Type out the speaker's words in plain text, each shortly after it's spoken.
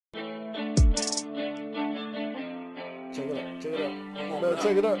Check it out. Check it out. Come on, man.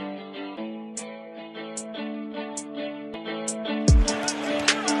 Check it out.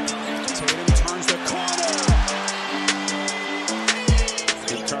 Tatum turns the corner.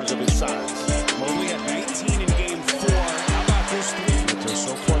 In terms of his size. Mobley at 19 in game 4. How about this three?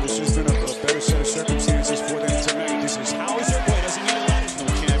 So far, this has been a better set of circumstances for them tonight. This is Hauser. Boy, doesn't need a national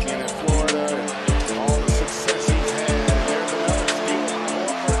Champion in Florida and all the success he's had. There's another steal.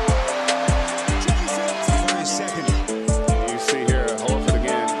 Jayson for his second. You see here Horford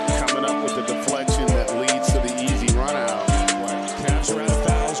again coming up with the deflection that leads to the easy run out. Cavs are out of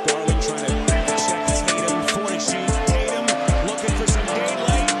fouls. Garland trying to check Tatum for the shoot. Tatum looking for some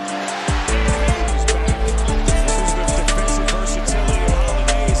daylight. He's back. This is the defensive versatility of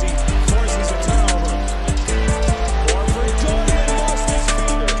Holiday as he forces a turnover. Horford good and lost his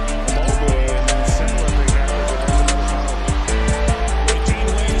finger. Mobley and then similar thing happened with another foul. Dean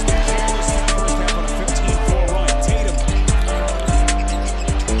Wade has been careless in the first half on a 15-4 run. Tatum.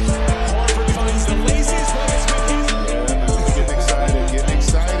 Horford finds the laces. Well, it's been easy. Getting excited, getting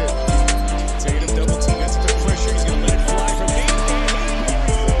excited. Tatum double team gets the pressure. He's going to let it fly from deep.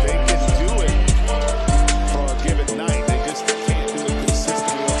 They can do it for a given night. They just can't do it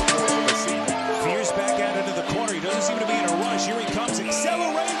consistently over the course of the season. Pierce back out into the corner. He doesn't seem to be in a rush. Here he comes.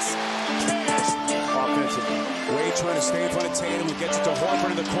 Accelerates. Cash. Offensively. Wade trying to stay in front of Tatum, who gets it to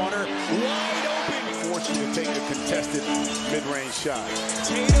Horford in the corner. Wide open. Forced to take a contested mid-range shot.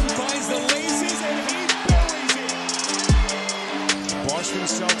 Tatum finds the laces and he buries it. Boston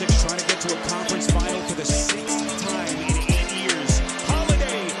Celtics trying to get to a conference final for the 6th